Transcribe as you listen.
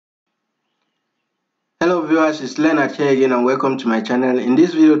Hello viewers, it's Leonard here again and welcome to my channel. In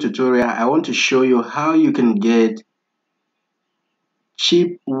this video tutorial, I want to show you how you can get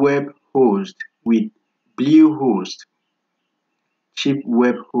cheap web host with Bluehost. Cheap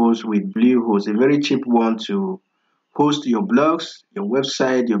web host with Bluehost, a very cheap one to host your blogs, your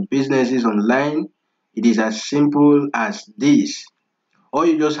website, your businesses online. It is as simple as this. All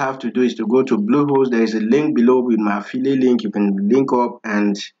you just have to do is to go to Bluehost. There is a link below with my affiliate link. You can link up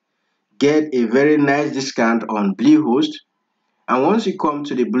and get a very nice discount on Bluehost. And once you come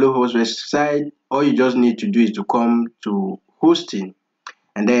to the Bluehost website, all you just need to do is to come to hosting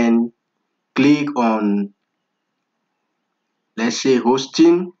and then click on, let's say,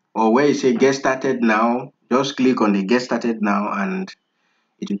 hosting, or where you say get started now. Just click on the get started now and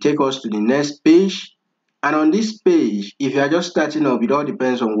it will take us to the next page. And on this page, if you are just starting up, it all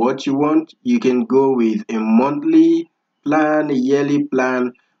depends on what you want. You can go with a monthly plan, a yearly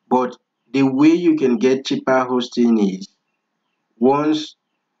plan, but the way you can get cheaper hosting is once.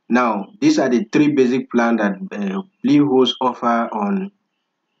 Now, these are the three basic plans that Bluehost offer on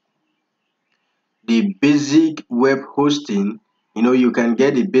the basic web hosting. You can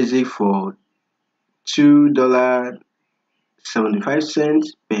get the basic for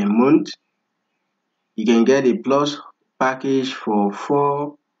 $2.75 per month. You can get a plus package for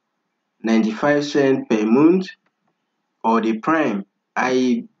 $4.95 per month, or the prime.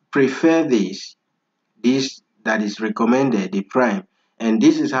 I prefer this that is recommended, the prime. And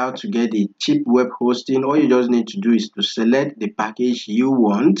this is how to get the cheap web hosting. All you just need to do is to select the package you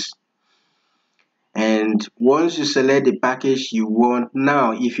want. And once you select the package you want,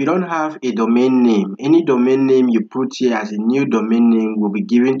 now if you don't have a domain name, any domain name you put here as a new domain name will be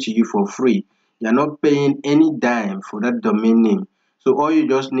given to you for free. You're not paying any dime for that domain name. So all you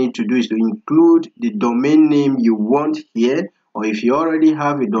just need to do is to include the domain name you want here, or if you already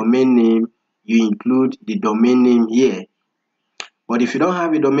have a domain name, you include the domain name here. But if you don't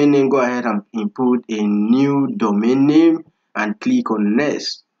have a domain name, go ahead and input a new domain name and click on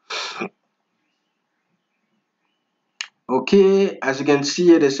next. Okay, as you can see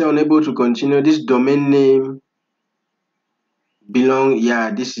here, they say unable to continue. This domain name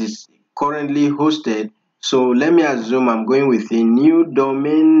this is currently hosted. So let me assume I'm going with a new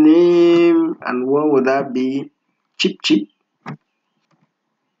domain name. And what would that be? Cheap.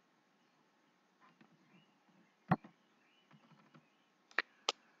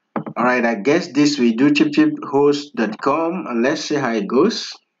 Alright, I guess this we do cheaphost.com, and let's see how it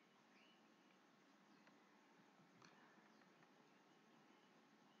goes.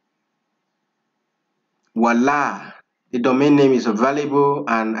 Voila, the domain name is available,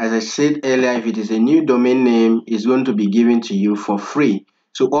 and as I said earlier, if it is a new domain name, it's going to be given to you for free.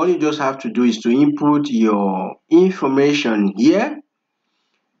 So all you just have to do is to input your information here.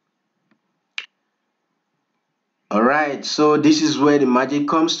 Alright, so this is where the magic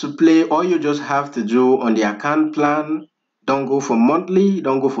comes to play. All you just have to do on the account plan, don't go for monthly,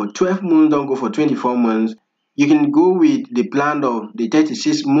 don't go for 12 months, don't go for 24 months. You can go with the plan of the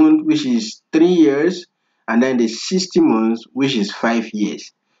 36 months, which is 3 years, and then the 60 months, which is 5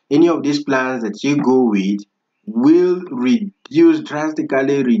 years. Any of these plans that you go with will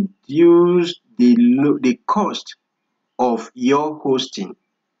drastically reduce the cost of your hosting.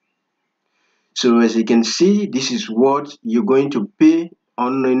 So as you can see, this is what you're going to pay.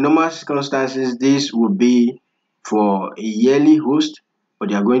 On normal circumstances, this will be for a yearly host, but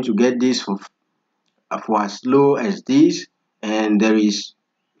you are going to get this for as low as this. And there is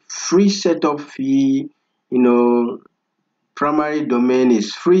free setup fee. Primary domain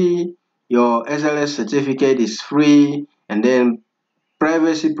is free, your SLS certificate is free, and then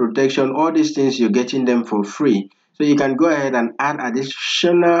privacy protection, all these things you're getting them for free. So you can go ahead and add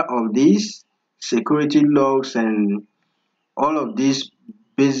additional of these security logs and all of these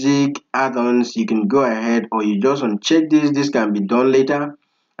basic add-ons. You can go ahead, or you just uncheck this can be done later.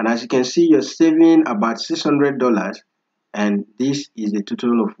 And as you can see, you're saving about $600, and this is the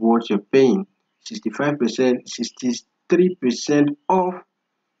total of what you're paying. 65%, 63% off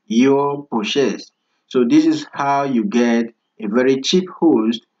your purchase. So this is how you get a very cheap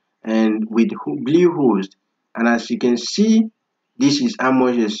host and with Bluehost. And as you can see, this is how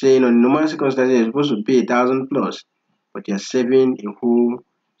much you're saying. On normal circumstances, you're supposed to pay $1,000 plus, but you're saving a whole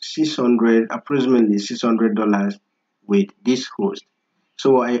approximately $600 with this host.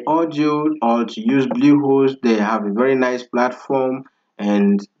 So I urge you all to use Bluehost. They have a very nice platform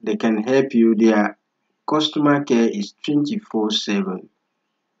and they can help you. Their customer care is 24/7.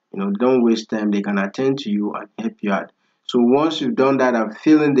 Don't waste time. They can attend to you and help you out. So once you've done that and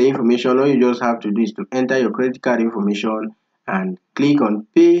fill in the information, all you just have to do is to enter your credit card information and click on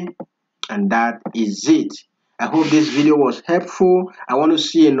pay, and that is it. I hope this video was helpful. I want to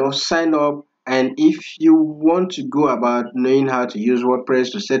see enough sign up, and if you want to go about knowing how to use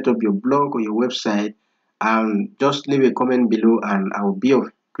WordPress to set up your blog or your website, just leave a comment below and I will be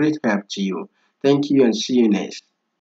of great help to you. Thank you and see you next.